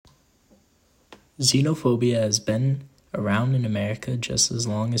Xenophobia has been around in America just as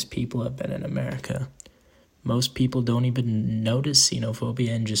long as people have been in America. Most people don't even notice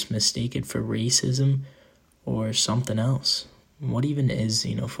xenophobia and just mistake it for racism or something else. What even is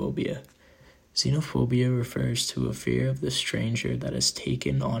xenophobia? Xenophobia refers to a fear of the stranger that has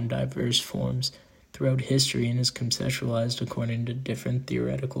taken on diverse forms throughout history and is conceptualized according to different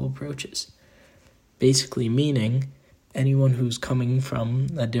theoretical approaches. Basically meaning anyone who's coming from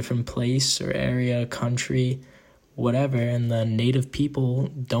a different place or area, country, whatever, and the native people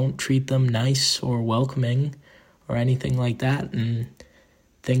don't treat them nice or welcoming or anything like that and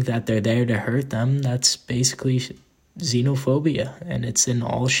think that they're there to hurt them, that's basically xenophobia, and it's in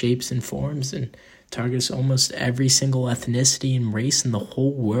all shapes and forms and targets almost every single ethnicity and race in the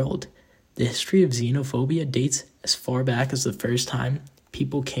whole world. The history of xenophobia dates as far back as the first time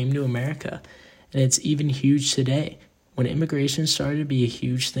people came to America, and it's even huge today. When immigration started to be a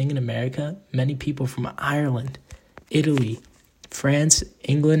huge thing in America, many people from Ireland, Italy, France,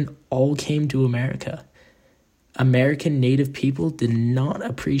 England all came to America. American native people did not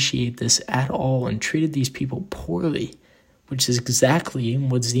appreciate this at all and treated these people poorly, which is exactly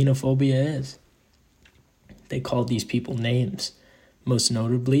what xenophobia is. They called these people names, most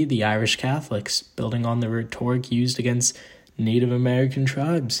notably the Irish Catholics, building on the rhetoric used against Native American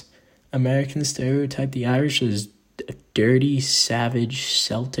tribes. Americans stereotyped the Irish as a dirty, savage,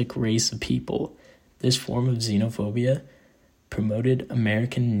 Celtic race of people. This form of xenophobia promoted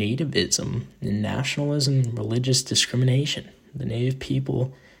American nativism and nationalism and religious discrimination. The native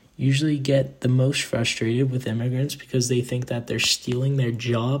people usually get the most frustrated with immigrants because they think that they're stealing their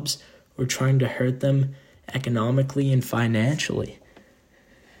jobs or trying to hurt them economically and financially.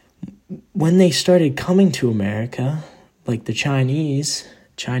 When they started coming to America, like the Chinese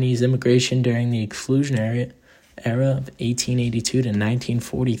immigration during the exclusionary era of 1882 to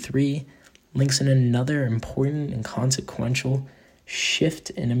 1943 links in another important and consequential shift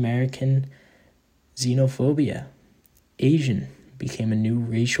in American xenophobia. Asian became a new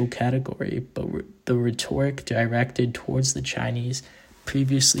racial category, but the rhetoric directed towards the Chinese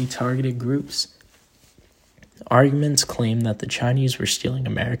previously targeted groups. Arguments claim that the Chinese were stealing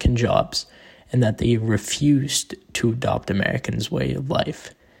American jobs and that they refused to adopt Americans' way of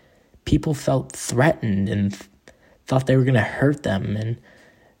life. People felt threatened and thought they were going to hurt them and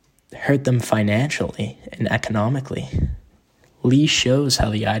hurt them financially and economically. Lee shows how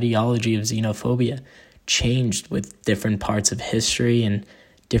the ideology of xenophobia changed with different parts of history and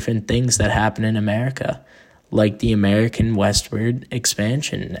different things that happen in America, like the American westward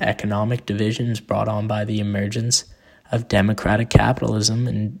expansion, economic divisions brought on by the emergence of democratic capitalism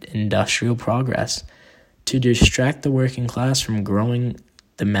and industrial progress. To distract the working class from growing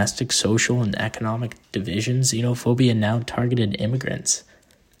domestic, social, and economic divisions, xenophobia now targeted immigrants.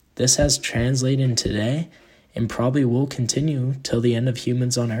 This has translated today and probably will continue till the end of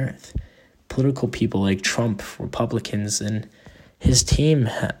humans on Earth. Political people like Trump, Republicans, and his team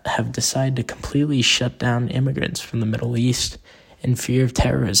have decided to completely shut down immigrants from the Middle East in fear of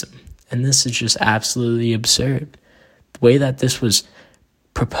terrorism. And this is just absolutely absurd. The way that this was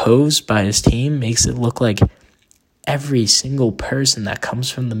proposed by his team makes it look like every single person that comes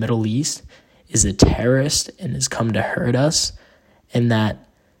from the Middle East is a terrorist and has come to hurt us, and that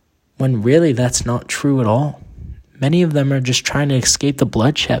when really that's not true at all. Many of them are just trying to escape the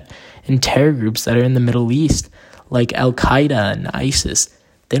bloodshed and terror groups that are in the Middle East, like Al-Qaeda and ISIS.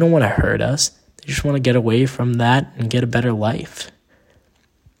 They don't want to hurt us. They just want to get away from that and get a better life.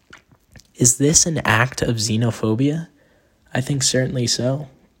 Is this an act of xenophobia? I think certainly so.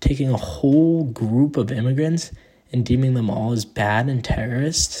 Taking a whole group of immigrants and deeming them all as bad and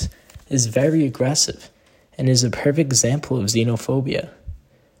terrorists is very aggressive and is a perfect example of xenophobia.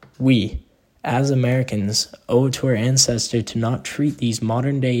 We, as Americans, owe it to our ancestors to not treat these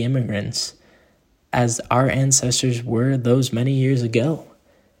modern-day immigrants as our ancestors were those many years ago.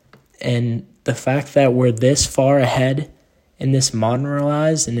 And the fact that we're this far ahead and this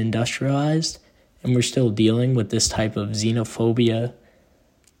modernized and industrialized, and we're still dealing with this type of xenophobia,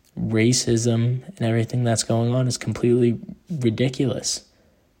 racism, and everything that's going on is completely ridiculous.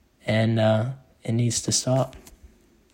 And it needs to stop.